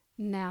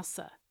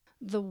NASA.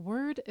 The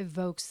word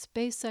evokes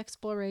space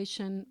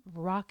exploration,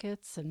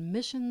 rockets, and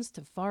missions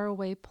to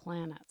faraway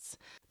planets.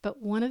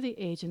 But one of the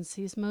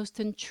agency's most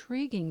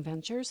intriguing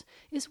ventures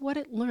is what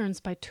it learns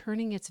by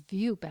turning its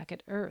view back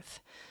at Earth,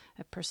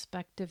 a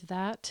perspective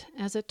that,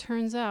 as it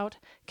turns out,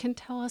 can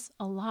tell us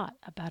a lot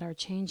about our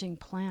changing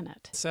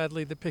planet.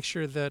 Sadly, the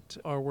picture that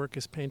our work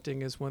is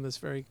painting is one that's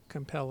very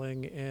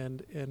compelling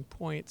and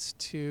points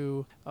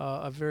to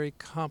a very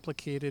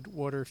complicated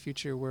water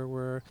future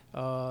where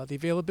the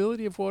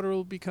availability of water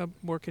will become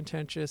more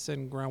contentious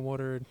and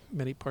groundwater in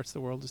many parts of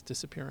the world is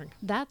disappearing.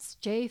 That's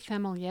Jay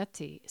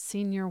Famigletti,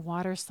 senior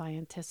water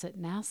scientist at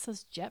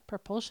NASA's Jet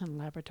Propulsion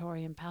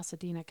Laboratory in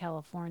Pasadena,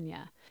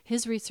 California.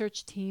 His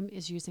research team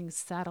is using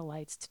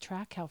satellites to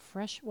track how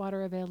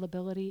freshwater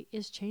availability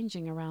is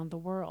changing around the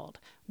world.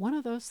 One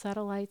of those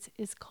satellites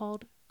is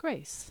called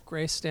GRACE.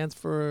 GRACE stands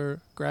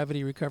for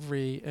Gravity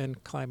Recovery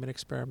and Climate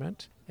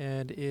Experiment,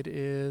 and it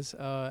is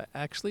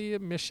actually a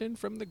mission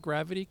from the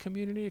gravity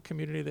community, a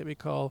community that we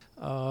call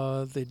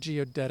the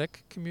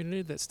geodetic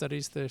community that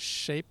studies the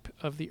shape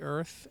of the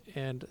Earth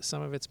and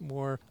some of its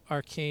more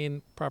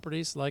arcane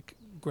properties like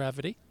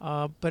gravity.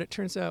 But it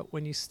turns out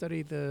when you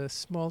study the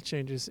small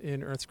changes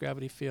in Earth's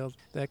gravity field,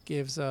 that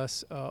gives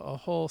us a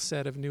whole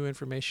set of new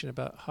information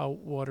about how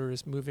water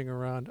is moving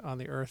around on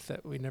the Earth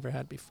that we never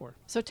had before.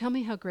 So tell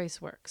me how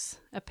GRACE works.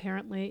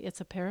 Apparently,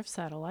 it's a pair of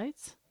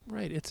satellites.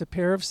 Right. It's a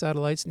pair of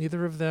satellites.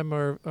 Neither of them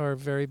are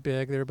very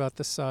big. They're about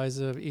the size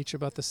of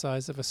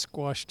a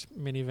squashed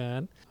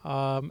minivan.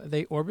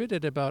 They orbit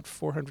at about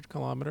 400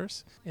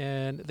 kilometers,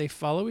 and they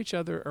follow each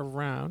other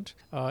around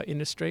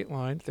in a straight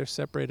line. They're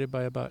separated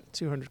by about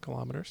 200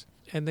 kilometers,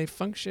 and they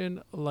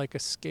function like a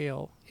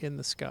scale in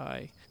the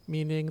sky,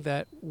 meaning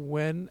that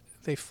when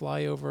they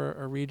fly over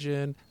a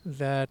region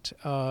that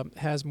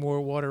has more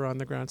water on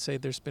the ground, say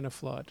there's been a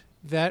flood,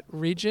 that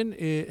region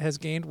has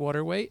gained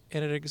water weight,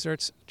 and it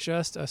exerts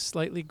just a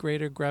slightly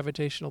greater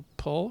gravitational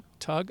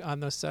tug on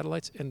those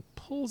satellites and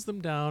pulls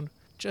them down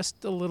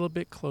just a little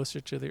bit closer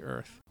to the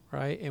Earth,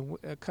 right? And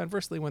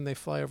conversely, when they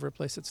fly over a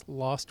place that's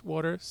lost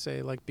water,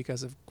 say like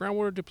because of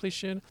groundwater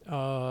depletion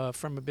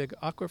from a big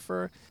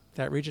aquifer,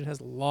 that region has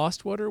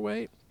lost water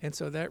weight, and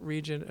so that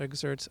region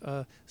exerts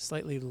a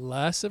slightly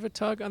less of a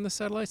tug on the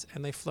satellites,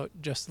 and they float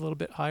just a little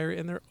bit higher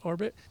in their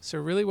orbit. So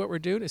really what we're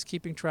doing is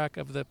keeping track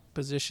of the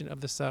position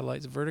of the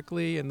satellites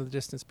vertically and the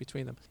distance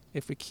between them.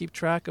 If we keep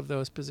track of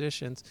those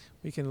positions,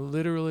 we can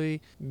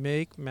literally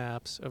make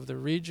maps of the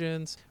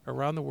regions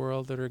around the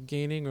world that are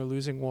gaining or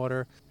losing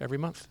water every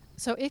month.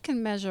 So it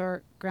can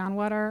measure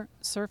groundwater,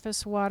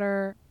 surface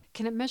water.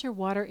 Can it measure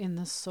water in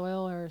the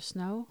soil or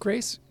snow?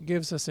 GRACE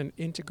gives us an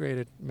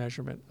integrated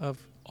measurement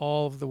of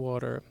all of the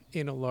water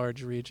in a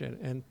large region.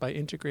 And by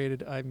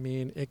integrated, I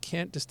mean it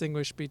can't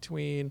distinguish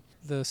between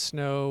the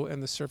snow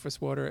and the surface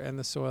water and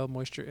the soil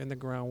moisture and the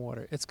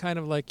groundwater. It's kind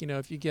of like,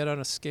 if you get on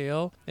a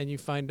scale and you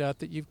find out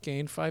that you've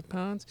gained 5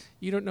 pounds,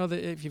 you don't know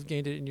that if you've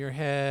gained it in your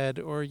head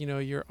or,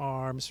 your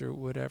arms or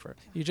whatever.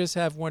 You just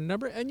have one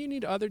number, and you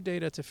need other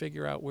data to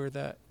figure out where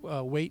that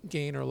weight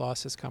gain or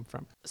loss has come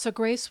from. So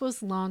GRACE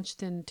was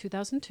launched in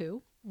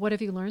 2002. What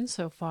have you learned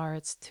so far?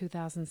 It's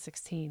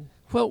 2016.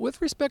 Well,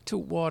 with respect to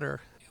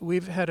water,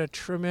 we've had a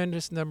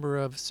tremendous number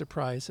of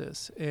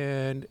surprises,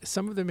 and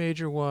some of the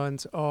major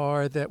ones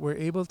are that we're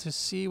able to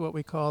see what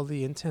we call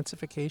the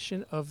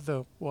intensification of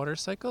the water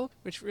cycle,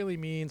 which really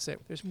means that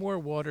there's more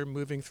water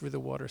moving through the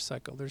water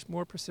cycle. There's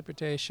more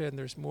precipitation,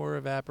 there's more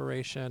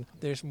evaporation,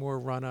 there's more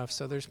runoff,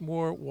 so there's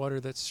more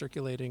water that's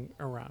circulating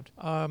around.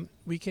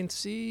 We can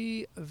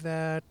see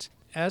that,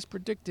 as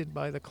predicted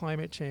by the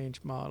climate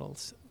change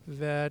models,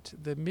 that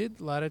the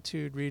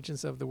mid-latitude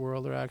regions of the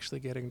world are actually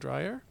getting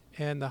drier,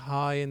 and the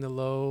high and the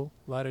low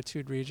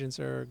latitude regions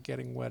are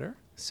getting wetter.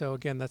 So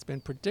again, that's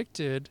been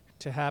predicted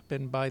to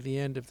happen by the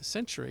end of the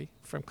century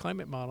from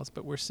climate models,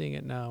 but we're seeing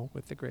it now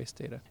with the GRACE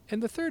data.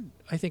 And the third,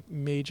 I think,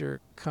 major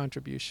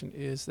contribution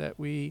is that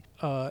we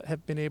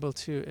have been able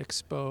to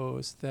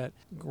expose that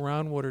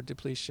groundwater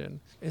depletion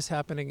is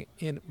happening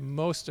in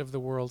most of the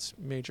world's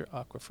major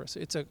aquifers.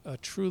 It's a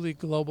truly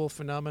global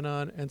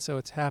phenomenon, and so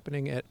it's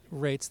happening at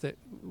rates that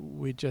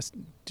we just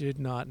did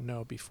not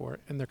know before,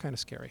 and they're kind of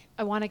scary.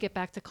 I want to get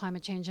back to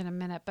climate change in a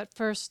minute, but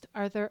first,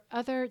 are there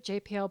other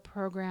JPL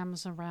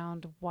programs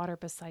around water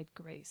beside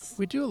GRACE?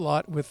 We do a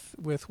lot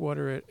with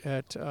water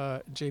at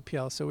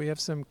JPL. So we have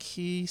some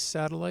key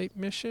satellite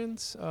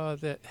missions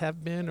that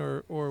have been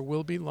or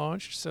will be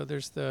launched. So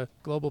there's the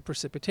Global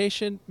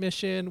Precipitation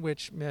Mission,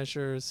 which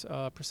measures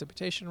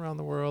precipitation around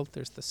the world.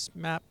 There's the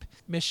SMAP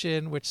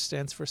mission, which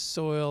stands for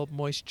Soil,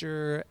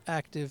 Moisture,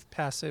 Active,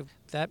 Passive.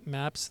 That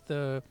maps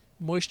the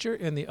moisture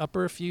in the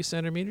upper few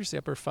centimeters, the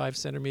upper 5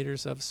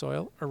 centimeters of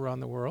soil around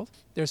the world.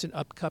 There's an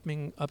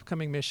upcoming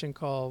mission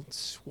called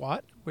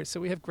SWOT, So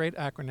we have great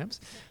acronyms.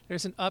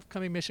 There's an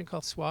upcoming mission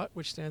called SWOT,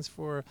 which stands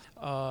for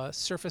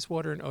Surface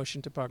Water and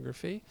Ocean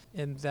Topography,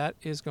 and that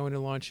is going to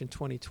launch in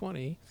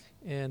 2020.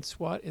 And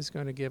SWOT is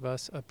going to give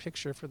us a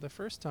picture for the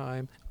first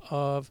time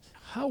of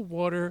how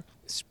water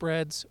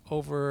spreads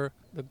over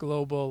the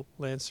global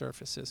land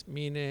surfaces,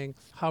 meaning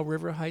how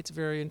river heights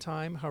vary in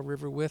time, how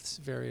river widths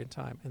vary in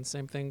time, and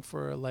same thing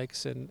for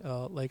lakes and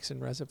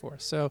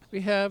reservoirs. So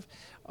we have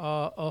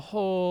a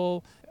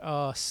whole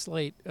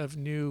slate of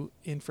new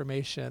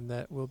information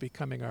that will be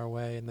coming our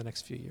way in the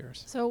next few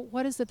years. So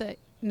what is it that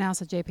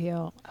NASA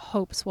JPL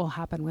hopes will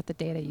happen with the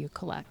data you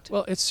collect?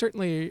 Well, it's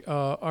certainly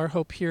our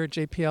hope here at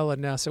JPL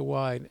and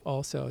NASA-wide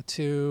also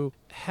to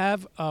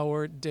have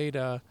our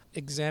data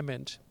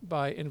examined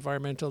by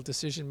environmental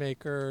decision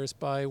makers,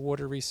 by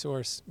water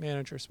resource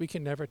managers. We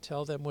can never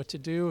tell them what to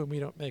do, and we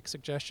don't make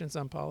suggestions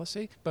on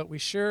policy, but we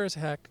sure as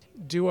heck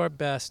do our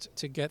best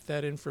to get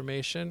that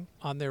information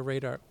on their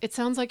radar. It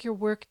sounds like your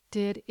work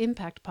did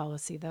impact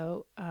policy,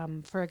 though.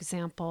 For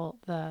example,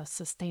 the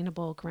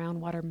Sustainable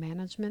Groundwater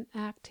Management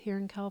Act here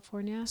in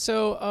California.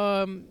 So,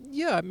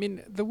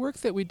 the work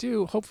that we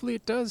do, hopefully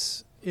it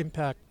does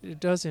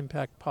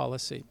impact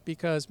policy,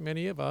 because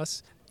many of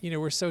us,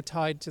 we're so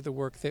tied to the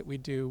work that we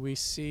do. We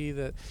see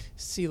that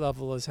sea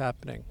level is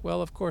happening.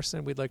 Well, of course,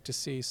 then we'd like to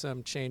see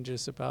some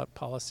changes about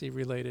policy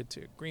related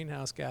to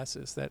greenhouse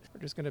gases that are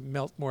just going to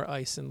melt more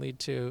ice and lead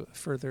to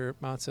further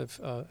amounts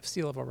of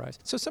sea level rise.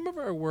 So some of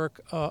our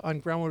work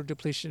on groundwater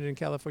depletion in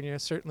California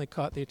certainly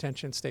caught the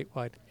attention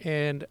statewide,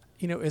 and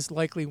is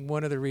likely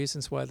one of the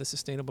reasons why the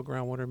Sustainable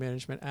Groundwater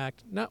Management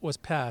Act was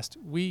passed.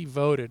 We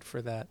voted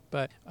for that,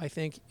 but I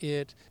think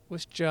it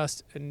was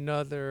just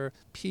another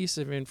piece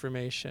of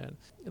information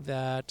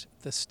that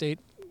the State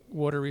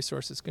Water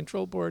Resources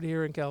Control Board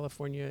here in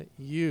California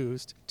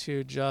used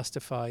to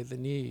justify the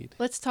need.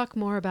 Let's talk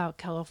more about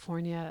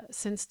California,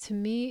 since to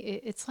me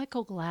it's like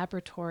a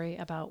laboratory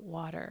about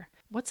water.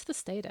 What's the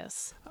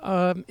status?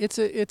 It's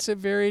a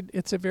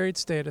varied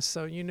status.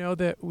 So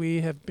that we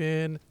have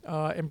been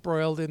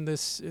embroiled in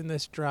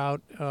this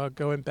drought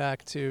going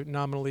back to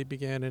nominally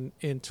began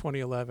in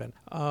 2011.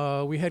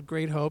 We had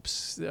great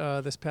hopes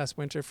this past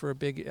winter for a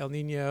big El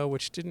Nino,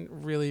 which didn't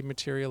really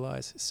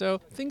materialize. So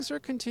things are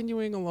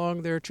continuing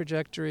along their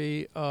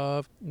trajectory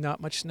of not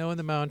much snow in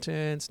the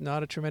mountains,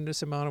 not a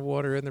tremendous amount of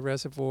water in the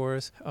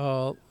reservoirs,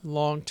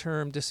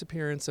 long-term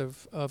disappearance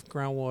of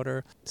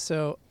groundwater.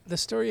 So the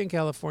story in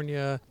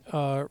California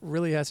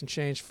really hasn't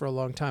changed for a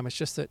long time. It's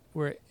just that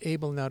we're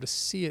able now to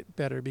see it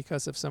better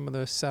because of some of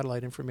the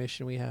satellite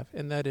information we have,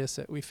 and that is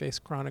that we face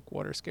chronic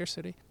water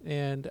scarcity.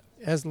 And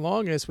as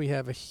long as we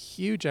have a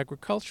huge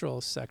agricultural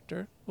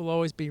sector, we'll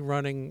always be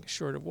running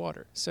short of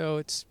water. So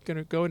it's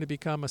going to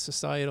become a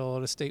societal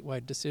and a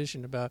statewide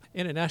decision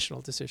and a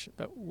national decision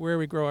about where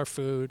we grow our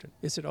food.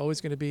 Is it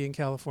always going to be in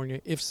California?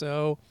 If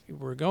so,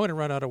 we're going to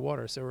run out of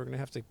water, so we're going to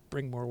have to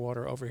bring more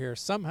water over here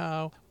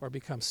somehow, or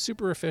become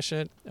super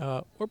efficient,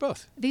 or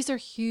both. These are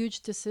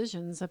huge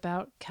decisions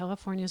about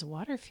California's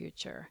water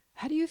future.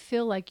 How do you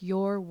feel like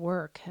your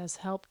work has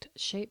helped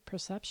shape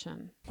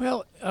perception?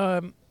 Well,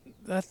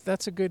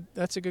 that's a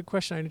good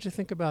question. I need to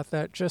think about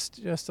that just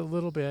a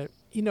little bit.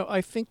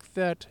 I think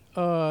that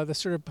the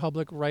sort of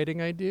public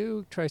writing I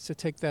do tries to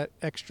take that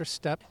extra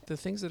step. The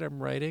things that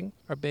I'm writing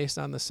are based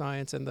on the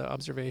science and the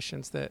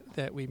observations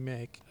that we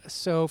make.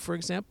 So, for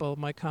example,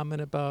 my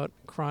comment about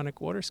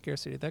chronic water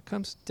scarcity, that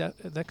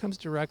comes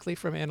directly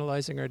from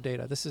analyzing our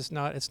data. It's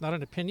not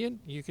an opinion.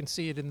 You can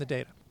see it in the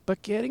data.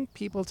 But getting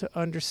people to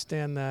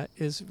understand that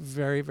is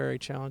very, very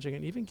challenging,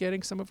 and even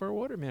getting some of our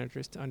water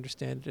managers to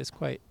understand it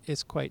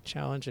is quite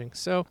challenging.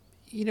 So,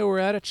 we're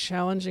at a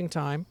challenging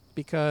time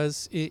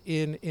because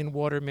in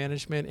water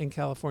management in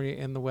California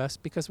and the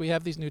West, because we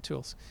have these new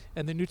tools,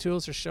 and the new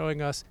tools are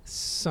showing us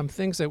some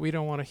things that we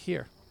don't want to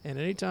hear. And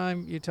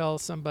anytime you tell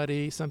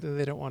somebody something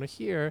they don't want to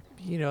hear,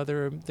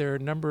 there are a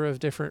number of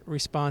different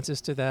responses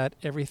to that.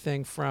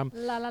 Everything from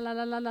La la la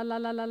la la la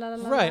la la la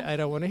la. Right, I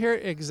don't want to hear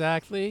it,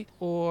 exactly.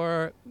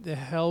 Or the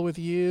hell with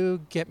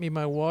you, get me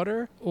my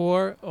water.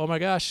 Or, oh my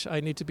gosh, I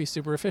need to be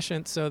super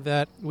efficient so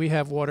that we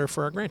have water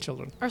for our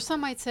grandchildren. Or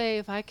some might say,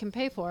 if I can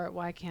pay for it,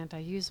 why can't I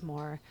use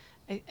more?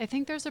 I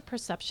think there's a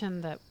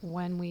perception that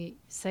when we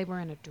say we're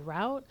in a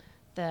drought,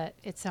 that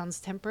it sounds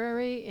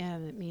temporary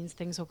and it means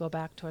things will go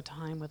back to a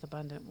time with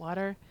abundant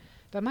water.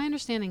 But my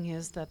understanding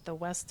is that the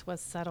West was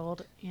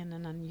settled in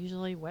an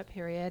unusually wet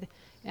period,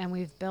 and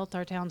we've built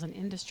our towns and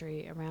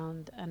industry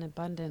around an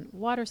abundant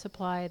water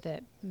supply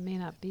that may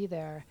not be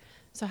there.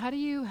 So how do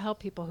you help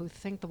people who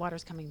think the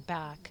water's coming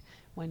back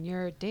when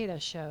your data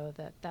show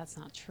that that's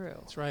not true?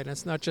 That's right. And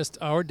it's not just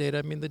our data.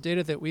 I mean, the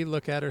data that we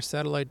look at are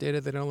satellite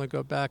data that only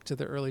go back to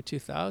the early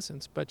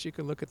 2000s. But you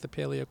can look at the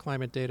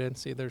paleoclimate data and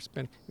see there's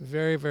been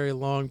very, very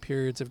long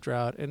periods of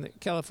drought. And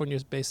California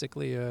is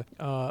basically a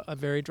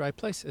very dry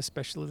place,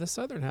 especially the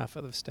southern half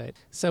of the state.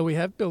 So we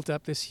have built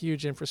up this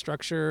huge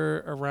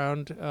infrastructure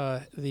around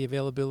the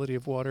availability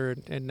of water,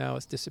 and now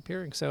it's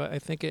disappearing. So I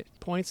think it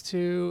points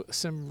to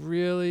some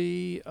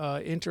really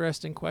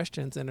interesting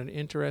questions and an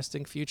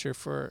interesting future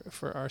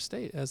for our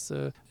state as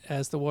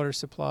the water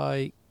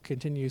supply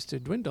continues to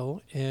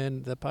dwindle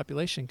and the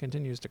population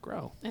continues to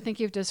grow. I think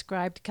you've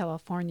described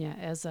California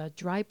as a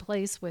dry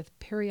place with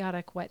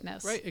periodic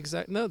wetness. Right,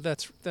 exactly. No,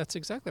 that's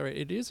exactly right.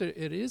 It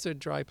is a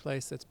dry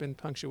place that's been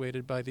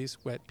punctuated by these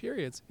wet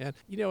periods. And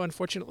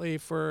unfortunately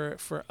for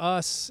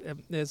us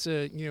as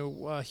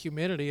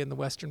humanity in the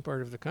western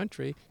part of the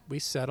country, we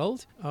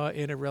settled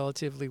in a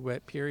relatively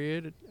wet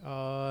period.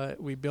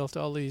 We built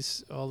all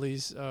these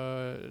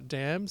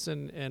dams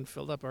and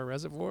filled up our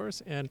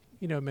reservoirs, and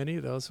many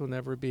of those will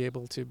never be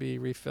able to be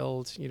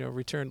refilled,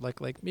 returned, like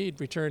Lake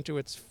Mead, returned to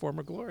its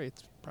former glory.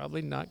 It's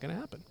probably not going to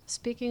happen.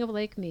 Speaking of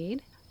Lake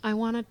Mead, I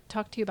want to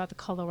talk to you about the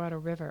Colorado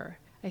River.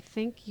 I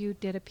think you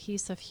did a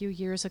piece a few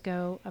years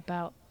ago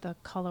about the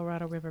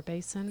Colorado River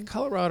Basin. The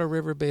Colorado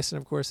River Basin,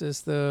 of course,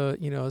 is the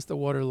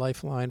water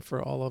lifeline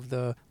for all of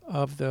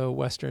the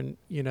western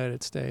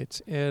United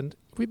States. And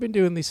we've been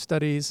doing these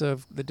studies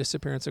of the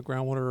disappearance of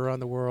groundwater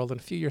around the world.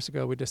 And a few years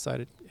ago, we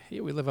decided, hey,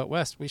 we live out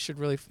west. We should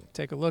really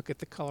take a look at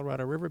the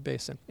Colorado River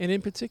Basin. And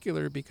in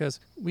particular, because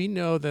we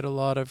know that a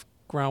lot of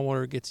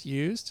groundwater gets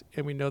used,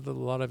 and we know that a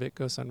lot of it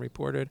goes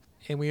unreported.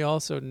 And we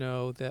also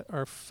know that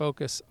our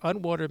focus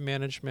on water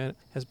management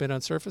has been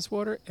on surface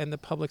water, and the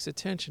public's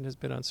attention has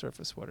been on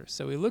surface water.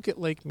 So we look at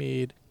Lake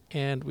Mead,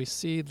 and we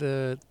see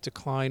the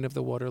decline of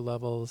the water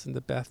levels and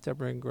the bathtub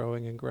ring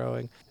growing and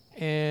growing.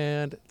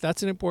 And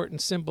that's an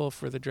important symbol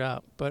for the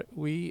drought. But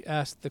we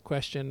asked the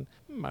question,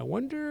 I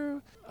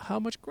wonder how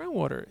much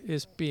groundwater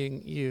is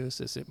being used.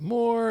 Is it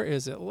more?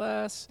 Is it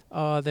less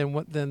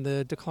than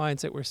the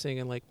declines that we're seeing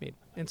in Lake Mead?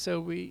 And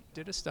so we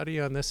did a study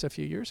on this a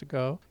few years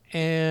ago.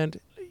 And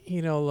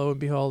lo and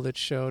behold, it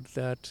showed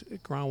that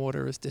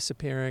groundwater is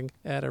disappearing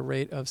at a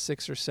rate of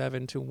 6 or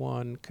 7 to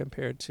 1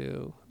 compared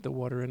to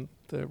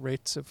the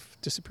rates of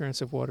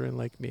disappearance of water in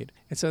Lake Mead.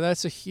 And so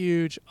that's a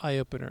huge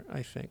eye-opener,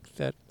 I think,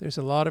 that there's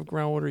a lot of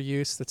groundwater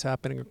use that's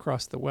happening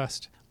across the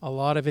West. A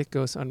lot of it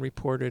goes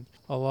unreported.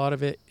 A lot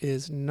of it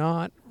is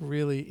not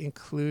really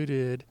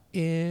included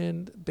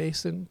in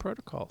basin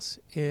protocols,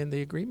 in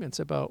the agreements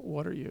about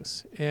water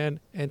use. And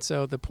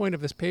so the point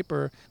of this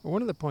paper, or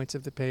one of the points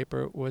of the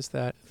paper, was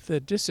that the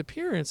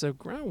disappearance of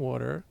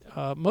groundwater,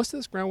 most of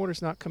this groundwater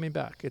is not coming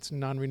back. It's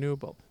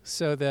non-renewable.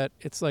 So that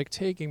it's like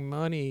taking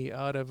money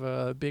out of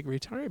a big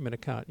retirement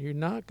account. You're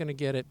not going to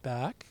get it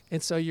back.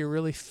 And so you're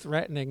really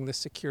threatening the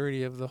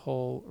security of the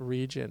whole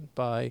region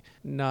by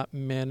not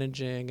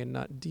managing and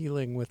not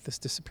dealing with this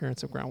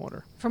disappearance of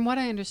groundwater. From what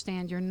I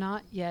understand, you're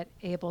not yet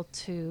able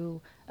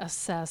to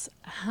assess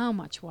how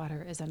much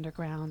water is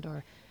underground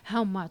or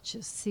how much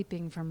is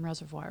seeping from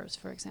reservoirs,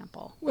 for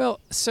example. Well,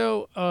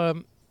 so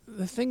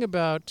the thing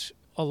about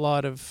a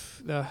lot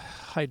of the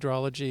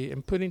hydrology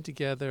and putting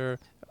together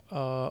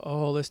a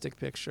holistic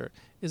picture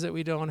is that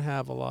we don't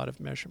have a lot of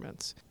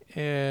measurements.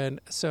 And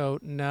so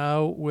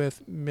now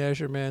with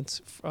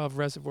measurements of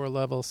reservoir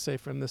levels, say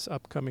from this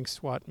upcoming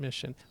SWAT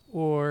mission,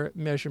 or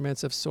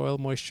measurements of soil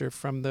moisture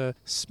from the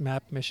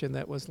SMAP mission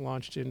that was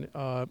launched in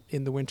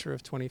the winter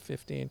of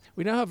 2015,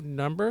 we now have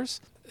numbers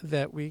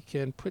that we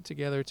can put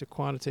together to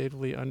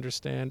quantitatively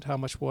understand how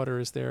much water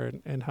is there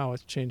and how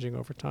it's changing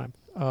over time.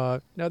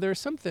 Now, there are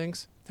some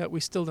things that we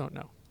still don't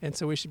know, and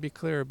so we should be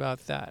clear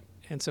about that.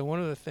 And so one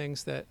of the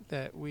things that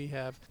we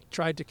have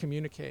tried to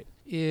communicate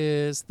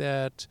is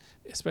that,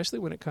 especially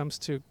when it comes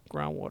to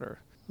groundwater,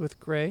 with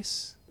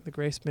GRACE, the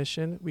GRACE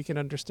mission, we can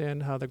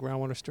understand how the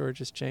groundwater storage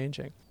is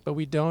changing. But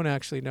we don't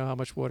actually know how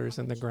much water is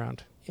in the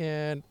ground.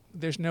 And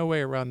there's no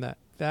way around that.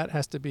 That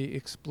has to be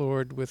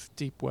explored with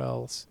deep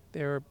wells.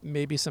 There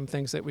may be some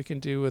things that we can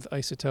do with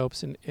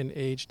isotopes and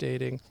age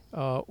dating,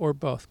 or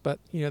both. But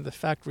the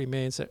fact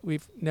remains that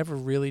we've never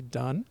really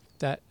done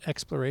that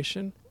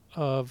exploration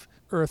of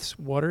Earth's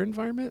water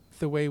environment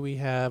the way we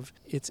have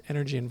its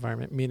energy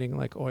environment, meaning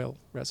like oil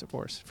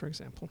reservoirs, for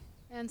example.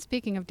 And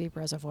speaking of deep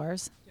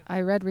reservoirs,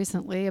 I read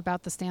recently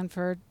about the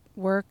Stanford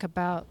work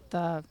about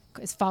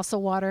is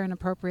fossil water an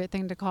appropriate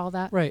thing to call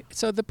that? Right.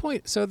 So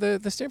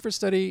the Stanford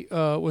study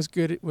was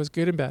good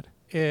and bad.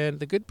 And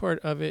the good part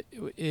of it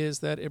is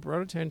that it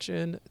brought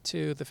attention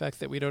to the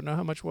fact that we don't know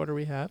how much water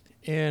we have,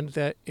 and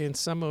that in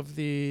some of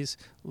these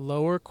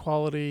lower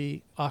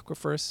quality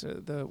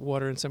aquifers, the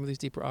water in some of these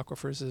deeper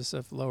aquifers is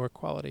of lower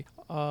quality.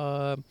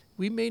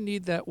 We may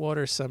need that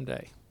water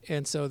someday.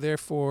 And so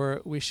therefore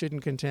we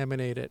shouldn't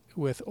contaminate it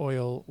with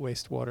oil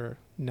wastewater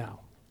now.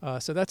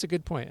 So that's a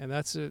good point. And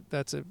that's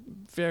a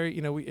very,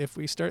 if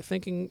we start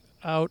thinking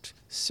out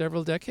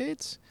several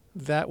decades,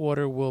 that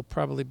water will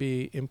probably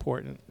be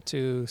important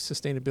to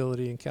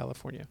sustainability in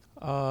California.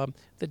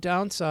 The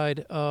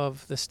downside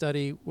of the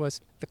study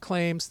was the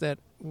claims that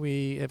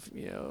we have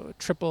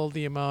tripled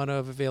the amount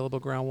of available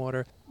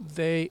groundwater.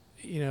 They,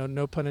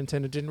 no pun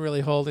intended, didn't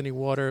really hold any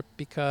water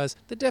because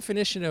the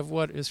definition of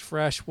what is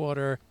fresh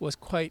water was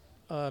quite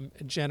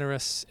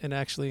generous and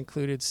actually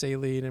included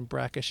saline and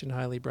brackish and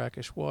highly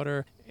brackish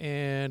water.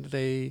 And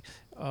they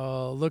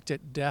looked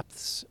at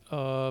depths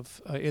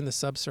of in the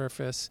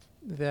subsurface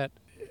that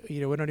we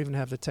don't even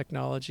have the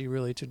technology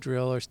really to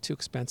drill, or it's too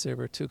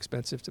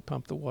expensive to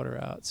pump the water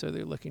out. So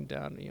they're looking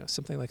down,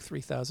 something like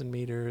 3,000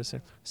 meters.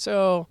 And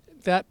so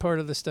that part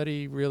of the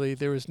study, really,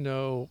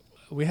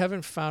 we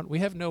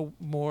have no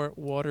more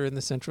water in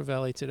the Central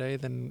Valley today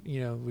than,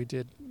 we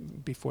did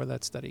before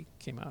that study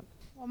came out.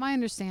 Well, my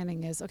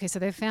understanding is, so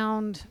they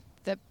found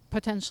that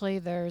potentially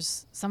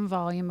there's some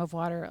volume of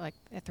water like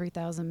at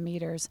 3,000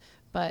 meters,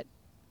 but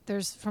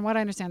from what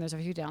I understand, there's a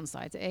few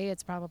downsides. A,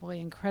 it's probably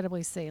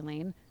incredibly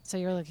saline, so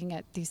you're looking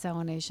at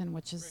desalination,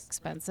 which is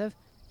expensive.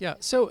 Yeah,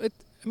 so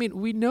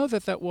we know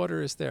that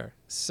water is there.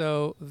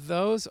 So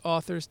those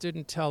authors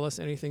didn't tell us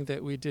anything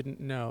that we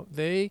didn't know.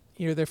 They're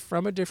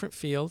from a different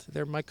field.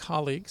 They're my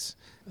colleagues.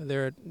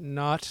 They're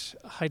not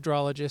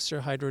hydrologists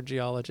or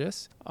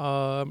hydrogeologists.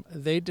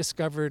 They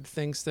discovered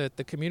things that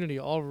the community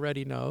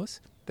already knows,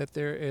 that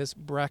there is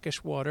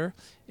brackish water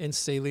and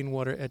saline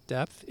water at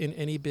depth in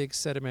any big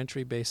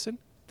sedimentary basin.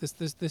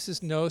 This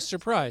is no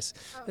surprise.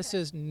 Okay. This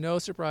is no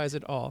surprise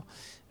at all.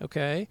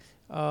 Okay?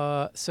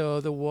 So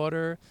the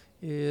water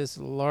is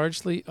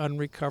largely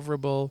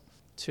unrecoverable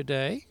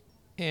today,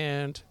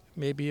 and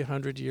maybe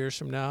 100 years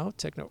from now,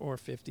 or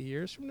 50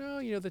 years from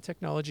now, the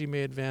technology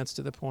may advance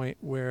to the point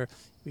where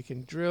we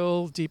can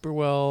drill deeper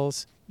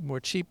wells more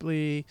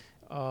cheaply,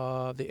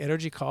 the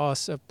energy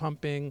costs of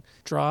pumping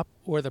drop,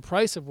 or the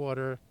price of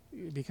water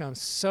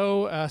becomes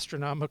so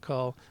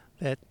astronomical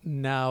that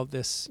now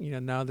this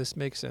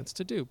makes sense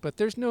to do. But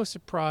there's no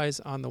surprise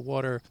on the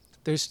water.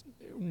 There's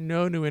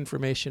no new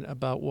information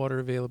about water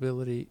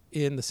availability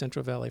in the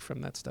Central Valley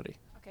from that study.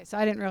 Okay, so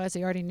I didn't realize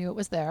you already knew it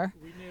was there.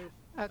 We knew.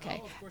 Okay.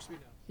 Oh, of course we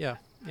know. Yeah.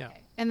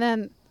 Okay. And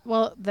then,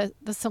 the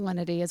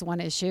salinity is one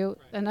issue.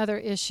 Right. Another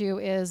issue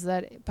is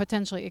that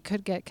potentially it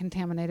could get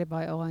contaminated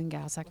by oil and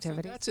gas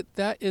activity. So that's it.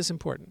 That is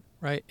important,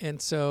 right?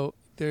 And so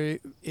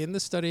in the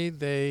study,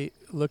 they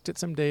looked at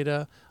some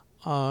data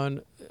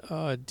on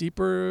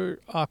deeper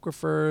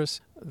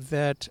aquifers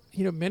that,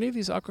 many of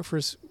these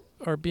aquifers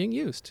are being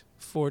used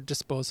for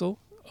disposal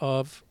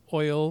of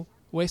oil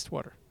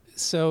wastewater.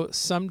 So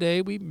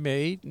someday we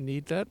may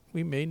need that.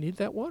 We may need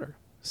that water.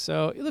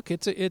 So look,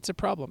 it's a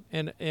problem,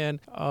 and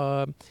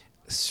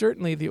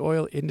certainly the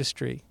oil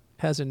industry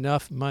has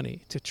enough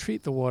money to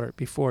treat the water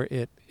before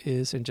it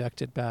is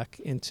injected back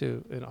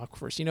into an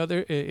aquifers.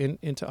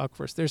 Into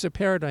aquifers. There's a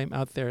paradigm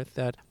out there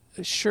that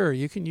sure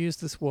you can use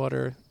this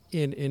water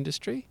in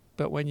industry,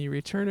 but when you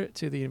return it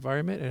to the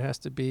environment, it has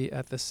to be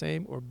at the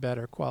same or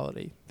better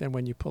quality than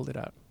when you pulled it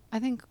out. I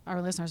think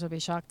our listeners would be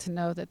shocked to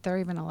know that they're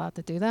even allowed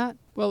to do that.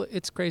 Well,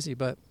 it's crazy,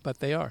 but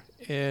they are,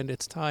 and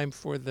it's time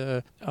for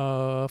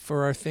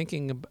for our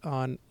thinking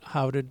on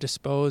how to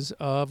dispose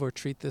of or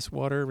treat this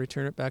water,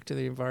 return it back to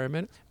the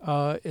environment.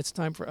 It's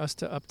time for us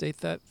to update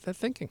that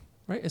thinking,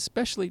 right?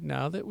 Especially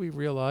now that we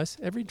realize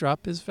every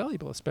drop is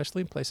valuable,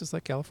 especially in places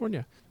like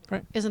California.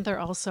 Right. Isn't there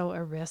also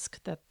a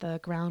risk that the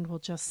ground will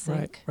just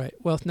sink? Right.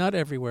 Well, it's not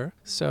everywhere.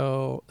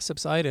 So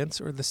subsidence,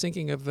 or the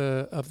sinking of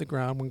the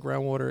ground when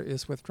groundwater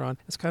is withdrawn,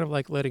 it's kind of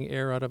like letting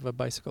air out of a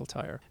bicycle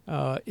tire.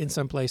 In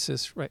some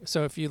places, right.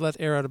 So if you let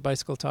air out of a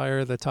bicycle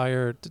tire, the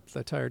tire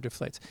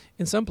deflates.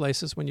 In some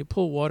places, when you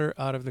pull water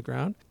out of the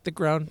ground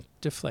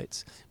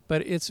deflates.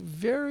 But it's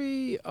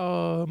very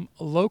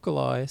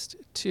localized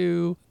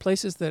to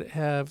places that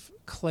have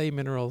clay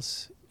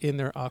minerals in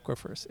their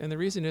aquifers. And the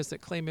reason is that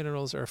clay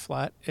minerals are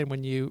flat, and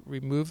when you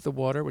remove the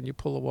water, when you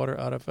pull the water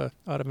out of an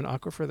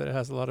aquifer that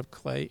has a lot of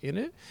clay in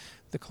it,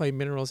 the clay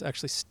minerals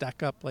actually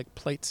stack up like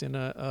plates in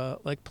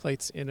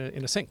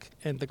a sink,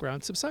 and the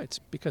ground subsides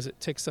because it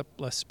takes up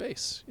less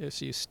space.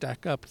 So you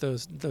stack up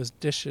those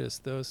dishes,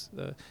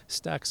 the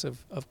stacks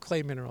of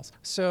clay minerals.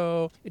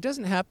 So it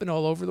doesn't happen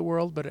all over the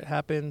world, but it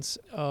happens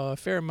a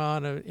fair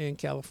amount in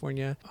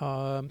California.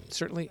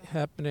 Certainly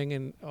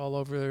happening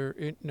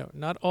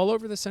not all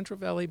over the Central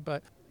Valley,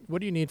 but what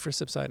do you need for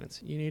subsidence?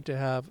 You need to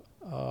have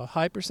a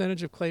high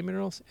percentage of clay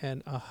minerals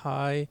and a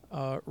high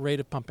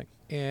rate of pumping.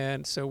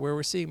 And so where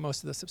we're seeing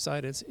most of the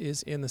subsidence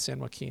is in the San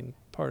Joaquin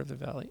part of the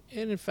valley.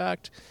 And in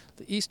fact,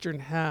 the eastern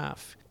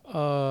half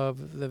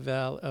of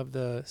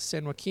the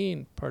San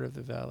Joaquin part of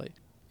the valley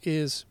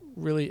is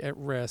really at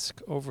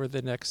risk over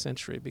the next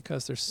century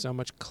because there's so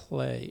much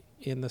clay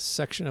in the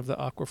section of the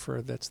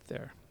aquifer that's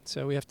there.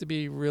 So we have to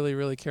be really,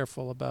 really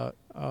careful about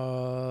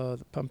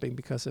the pumping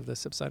because of the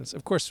subsidence.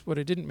 Of course, what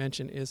I didn't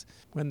mention is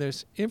when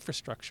there's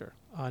infrastructure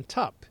on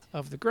top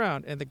of the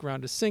ground and the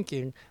ground is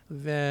sinking,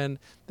 then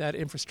that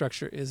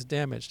infrastructure is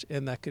damaged.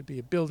 And that could be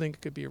a building,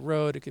 it could be a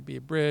road, it could be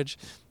a bridge,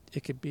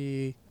 it could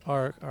be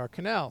our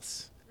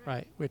canals,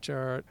 right, which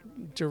are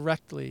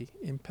directly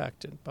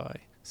impacted by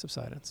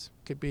subsidence.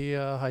 Could be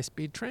a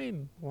high-speed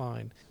train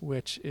line,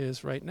 which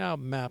is right now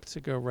mapped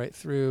to go right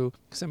through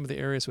some of the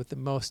areas with the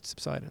most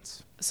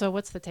subsidence. So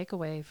what's the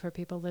takeaway for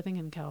people living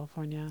in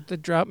California? The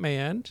drought may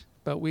end,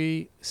 but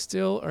we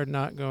still are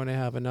not going to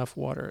have enough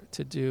water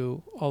to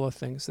do all the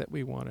things that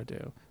we want to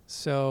do.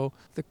 So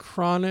the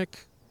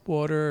chronic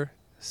water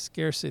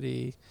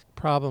scarcity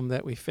problem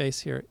that we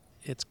face here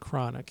it's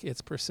chronic,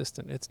 it's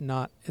persistent, it's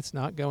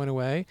not going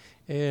away,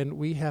 and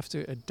we have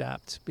to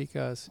adapt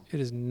because it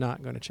is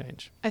not going to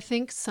change. I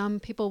think some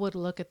people would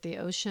look at the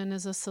ocean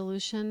as a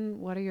solution.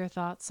 What are your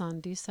thoughts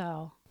on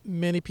desal?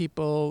 Many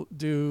people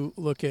do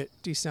look at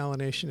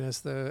desalination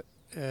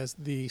as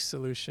the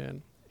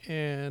solution,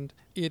 and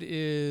it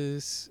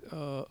is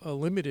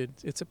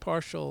it's a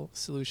partial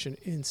solution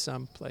in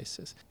some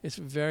places. It's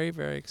very,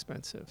 very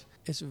expensive.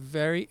 It's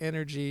very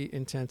energy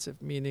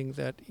intensive, meaning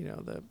that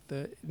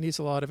it needs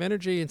a lot of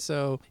energy, and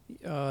so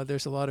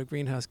there's a lot of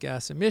greenhouse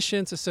gas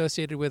emissions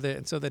associated with it.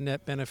 And so the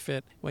net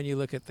benefit, when you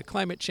look at the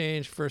climate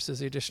change versus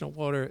the additional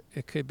water,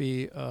 it could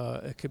be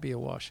a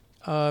wash.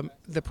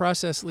 The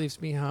process leaves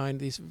behind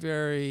these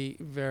very,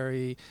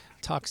 very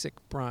toxic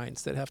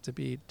brines that have to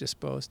be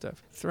disposed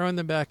of. Throwing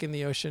them back in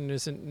the ocean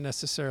isn't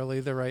necessarily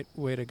the right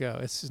way to go.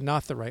 It's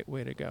not the right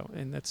way to go.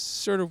 And that's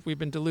sort of, we've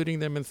been diluting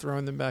them and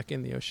throwing them back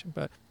in the ocean.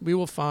 But we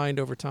will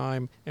find over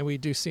time, and we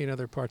do see in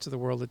other parts of the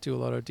world that do a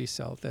lot of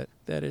desal,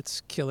 that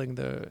it's killing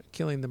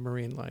the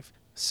marine life.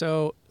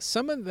 So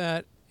some of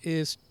that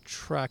is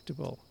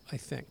tractable, I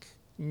think.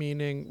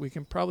 Meaning we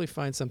can probably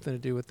find something to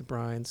do with the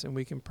brines, and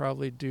we can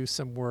probably do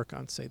some work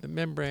on, say, the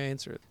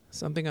membranes or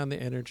something on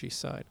the energy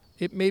side.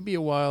 It may be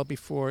a while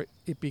before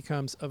it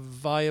becomes a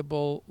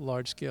viable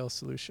large-scale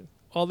solution.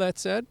 All that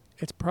said,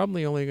 it's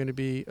probably only going to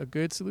be a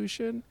good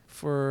solution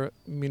for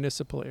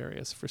municipal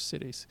areas, for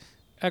cities.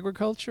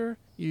 Agriculture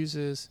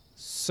uses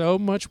so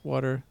much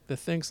water that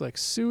things like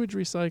sewage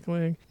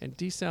recycling and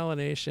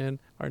desalination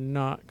are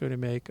not going to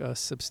make a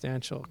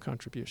substantial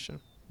contribution.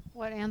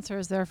 What answer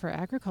is there for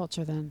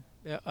agriculture then?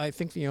 Yeah, I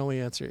think the only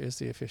answer is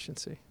the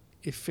efficiency.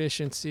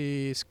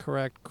 Efficiencies,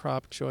 correct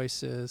crop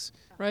choices,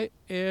 right?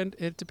 And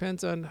it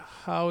depends on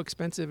how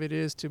expensive it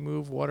is to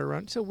move water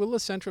around. So will the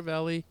Central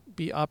Valley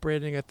be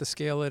operating at the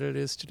scale that it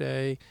is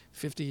today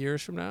 50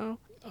 years from now?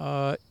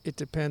 It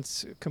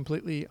depends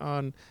completely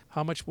on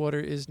how much water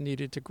is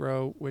needed to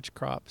grow which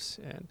crops,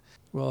 and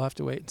we'll have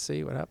to wait and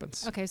see what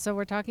happens. Okay, so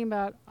we're talking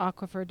about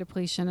aquifer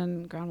depletion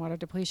and groundwater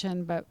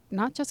depletion, but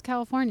not just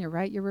California,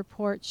 right? Your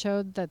report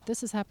showed that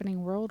this is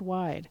happening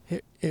worldwide.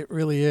 It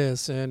really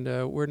is, and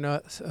we're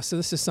not. So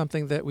this is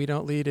something that we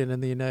don't lead in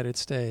the United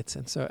States,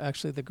 and so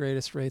actually the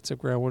greatest rates of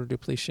groundwater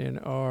depletion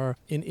are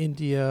in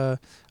India,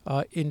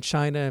 in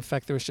China. In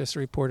fact, there was just a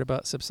report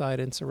about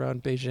subsidence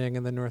around Beijing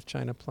and the North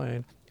China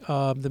Plain.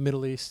 The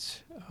Middle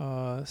East,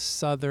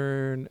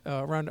 southern,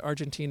 around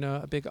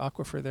Argentina, a big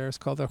aquifer there is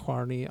called the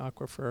Huarni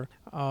Aquifer.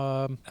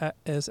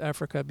 As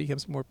Africa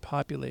becomes more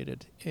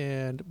populated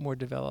and more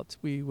developed,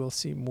 we will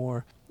see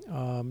more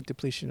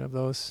depletion of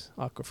those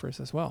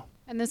aquifers as well.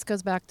 And this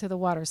goes back to the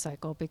water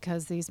cycle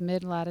because these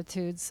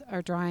mid-latitudes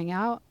are drying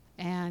out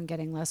and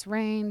getting less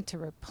rain to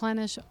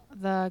replenish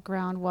the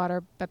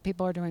groundwater, but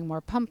people are doing more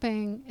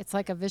pumping. It's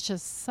like a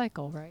vicious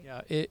cycle, right?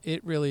 Yeah,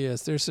 it really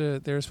is.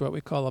 There's what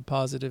we call a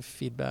positive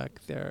feedback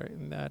there,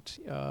 in that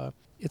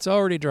it's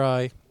already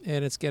dry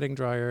and it's getting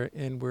drier,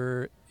 and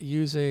we're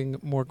using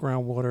more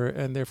groundwater,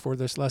 and therefore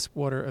there's less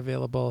water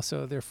available.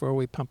 So therefore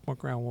we pump more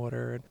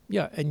groundwater. And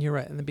yeah, and you're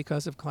right. And then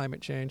because of climate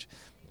change,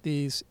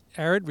 these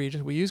arid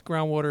regions, we use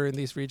groundwater in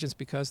these regions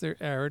because they're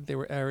arid. They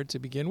were arid to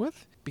begin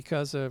with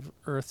because of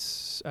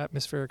Earth's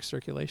atmospheric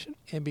circulation,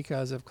 and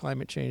because of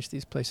climate change,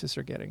 these places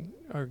are getting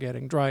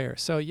drier.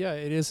 So yeah,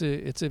 it's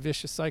a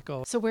vicious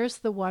cycle. So where's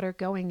the water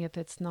going if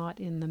it's not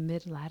in the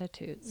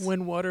mid-latitudes?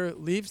 When water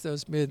leaves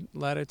those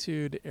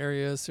mid-latitude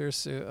areas,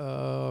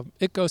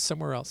 it goes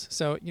somewhere else.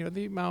 So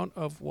the amount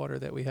of water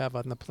that we have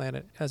on the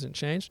planet hasn't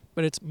changed,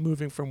 but it's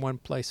moving from one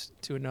place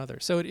to another.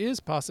 So it is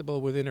possible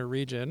within a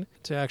region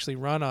to actually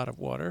run out of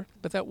water,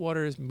 but that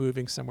water is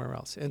moving somewhere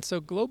else. And so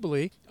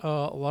globally, a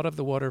lot of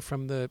the water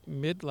from the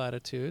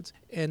mid-latitudes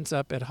ends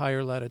up at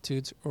higher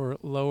latitudes or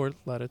lower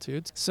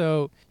latitudes.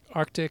 So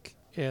Arctic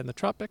and the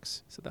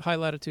tropics, so the high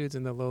latitudes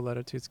and the low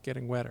latitudes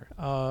getting wetter.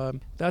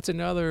 That's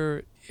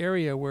another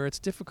area where it's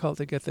difficult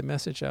to get the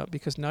message out,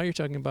 because now you're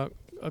talking about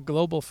a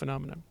global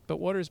phenomenon, but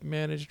water is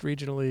managed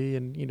regionally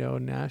and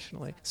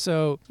nationally.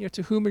 So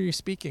to whom are you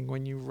speaking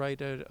when you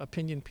write an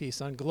opinion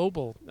piece on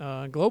global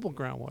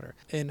groundwater,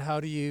 and how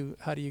do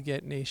you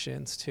get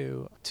nations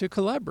to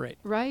collaborate?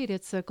 Right,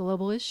 it's a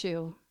global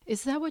issue.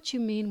 Is that what you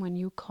mean when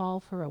you call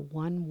for a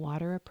one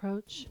water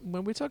approach?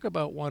 When we talk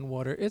about one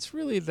water, it's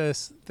really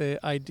the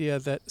idea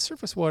that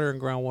surface water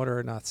and groundwater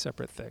are not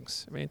separate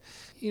things. I mean,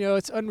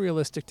 it's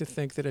unrealistic to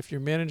think that if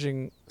you're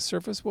managing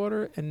surface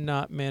water and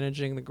not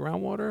managing the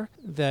groundwater,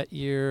 that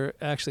you're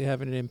actually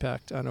having an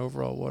impact on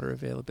overall water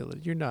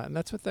availability. You're not. And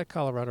that's what that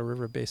Colorado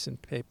River Basin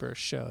paper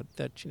showed,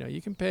 that,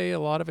 you can pay a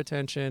lot of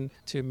attention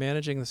to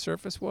managing the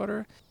surface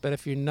water, but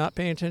if you're not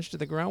paying attention to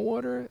the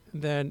groundwater,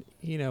 then,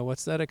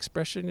 what's that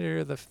expression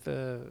here?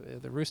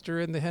 The rooster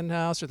in the hen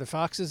house, or the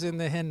foxes in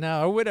the hen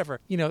house, or whatever.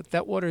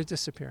 That water is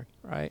disappearing,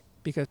 right?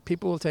 Because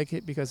people will take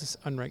it because it's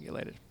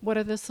unregulated. What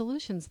are the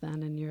solutions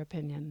then, in your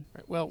opinion?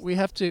 Right. Well, we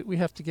have to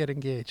get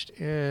engaged,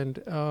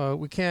 and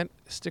we can't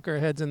stick our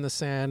heads in the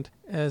sand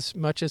as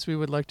much as we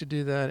would like to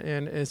do that,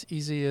 and as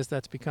easy as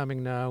that's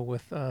becoming now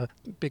with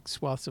big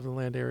swaths of the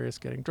land areas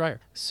getting drier.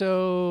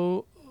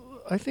 So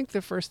I think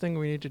the first thing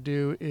we need to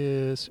do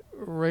is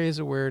raise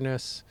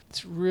awareness.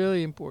 It's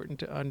really important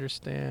to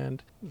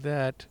understand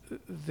that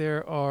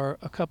there are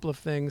a couple of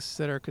things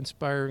that are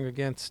conspiring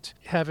against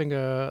having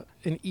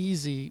an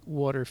easy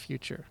water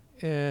future.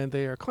 And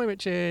they are climate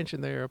change,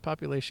 and they are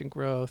population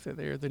growth, and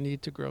they are the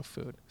need to grow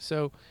food.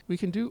 So we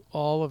can do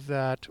all of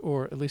that,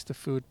 or at least the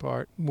food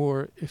part,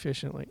 more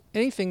efficiently.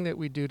 Anything that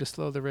we do to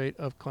slow the rate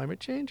of climate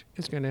change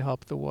is going to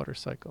help the water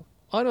cycle.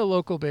 On a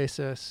local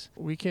basis,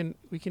 we can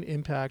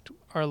impact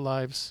our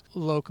lives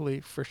locally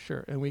for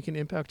sure, and we can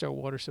impact our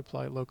water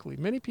supply locally.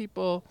 Many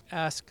people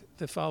ask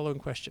the following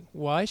question: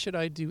 why should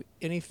I do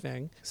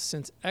anything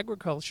since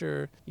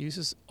agriculture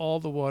uses all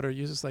the water,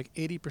 uses like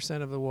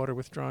 80% of the water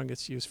withdrawing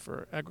its use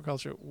for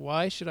agriculture?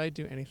 Why should I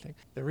do anything?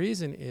 The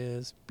reason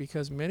is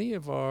because many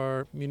of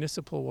our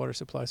municipal water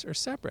supplies are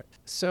separate.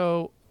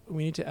 So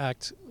we need to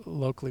act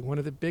locally. One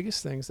of the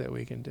biggest things that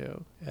we can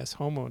do as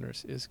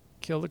homeowners is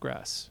kill the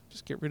grass.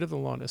 Just get rid of the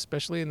lawn,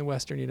 especially in the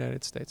western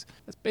United States.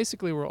 That's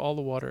basically where all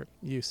the water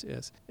use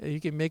is. You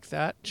can make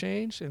that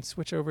change and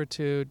switch over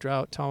to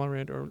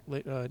drought-tolerant or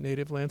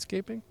native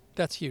landscaping.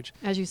 That's huge.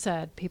 As you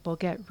said, people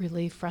get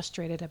really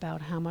frustrated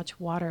about how much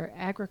water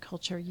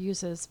agriculture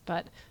uses,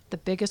 but the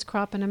biggest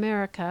crop in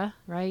America,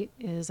 right,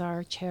 is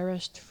our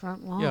cherished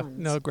front lawns. Yeah,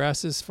 no,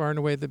 grass is far and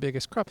away the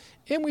biggest crop.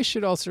 And we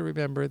should also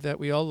remember that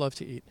we all love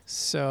to eat.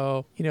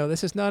 So,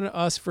 this is not an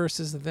us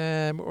versus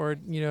them, or,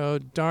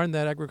 darn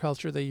that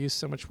agriculture, they use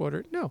so much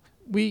water. No,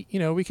 we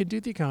can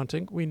do the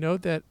accounting. We know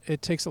that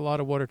it takes a lot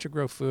of water to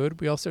grow food.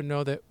 We also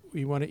know that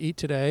we want to eat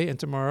today and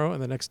tomorrow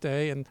and the next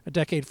day and a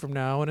decade from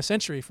now and a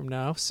century from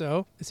now.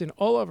 So it's in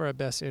all of our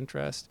best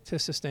interest to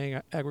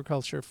sustain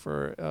agriculture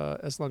for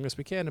as long as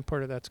we can, and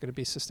part of that's going to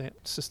be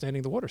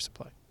sustaining the water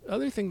supply. The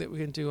other thing that we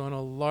can do on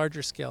a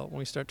larger scale when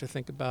we start to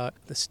think about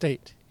the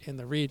state and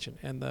the region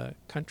and the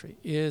country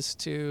is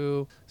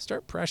to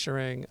start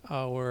pressuring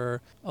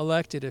our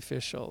elected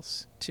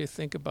officials to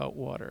think about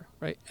water,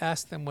 right?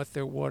 Ask them what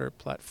their water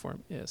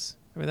platform is.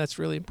 I mean, that's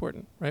really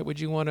important, right? Would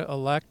you want to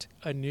elect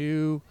a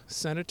new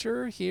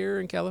senator here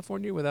in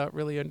California without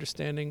really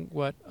understanding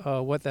what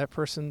that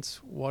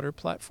person's water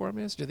platform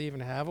is? Do they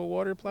even have a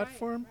water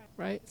platform,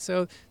 right?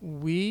 So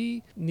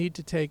we,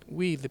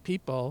 the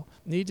people,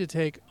 need to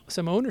take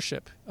some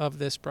ownership of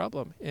this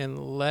problem and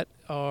let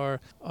our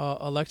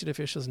elected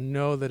officials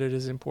know that it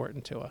is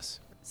important to us.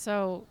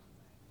 So,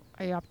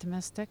 are you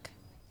optimistic?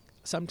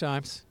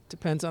 Sometimes.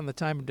 Depends on the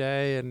time of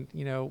day and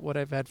what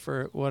I've had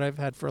for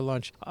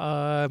lunch.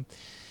 Well,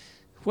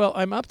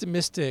 I'm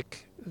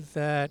optimistic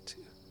that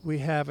we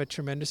have a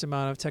tremendous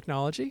amount of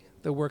technology.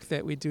 The work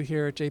that we do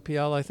here at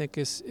JPL, I think,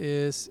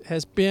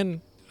 has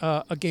been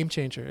a game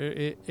changer.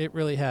 It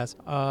really has.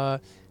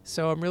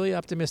 So I'm really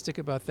optimistic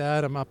about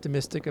that. I'm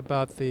optimistic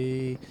about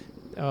the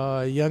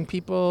young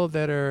people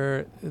that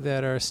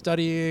are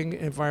studying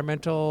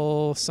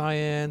environmental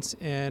science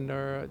and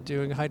are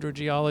doing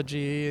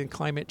hydrogeology and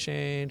climate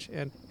change,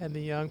 and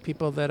the young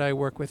people that I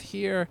work with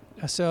here.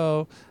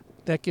 So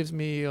that gives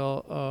me a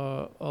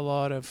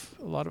lot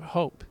of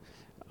hope.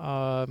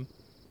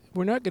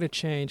 We're not going to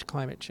change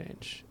climate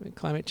change. I mean,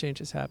 climate change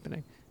is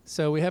happening.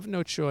 So we have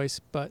no choice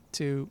but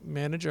to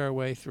manage our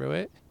way through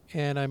it.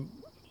 And I'm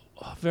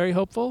very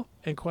hopeful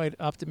and quite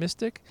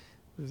optimistic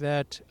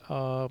that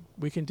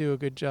we can do a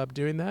good job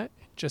doing that.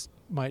 It just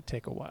might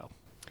take a while.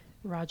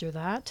 Roger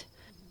that.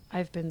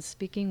 I've been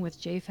speaking with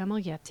Jay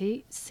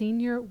Famiglietti,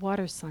 Senior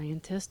Water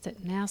Scientist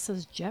at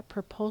NASA's Jet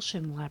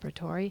Propulsion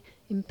Laboratory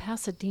in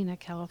Pasadena,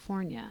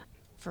 California.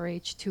 For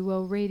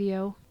H2O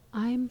Radio,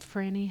 I'm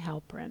Franny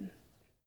Halprin.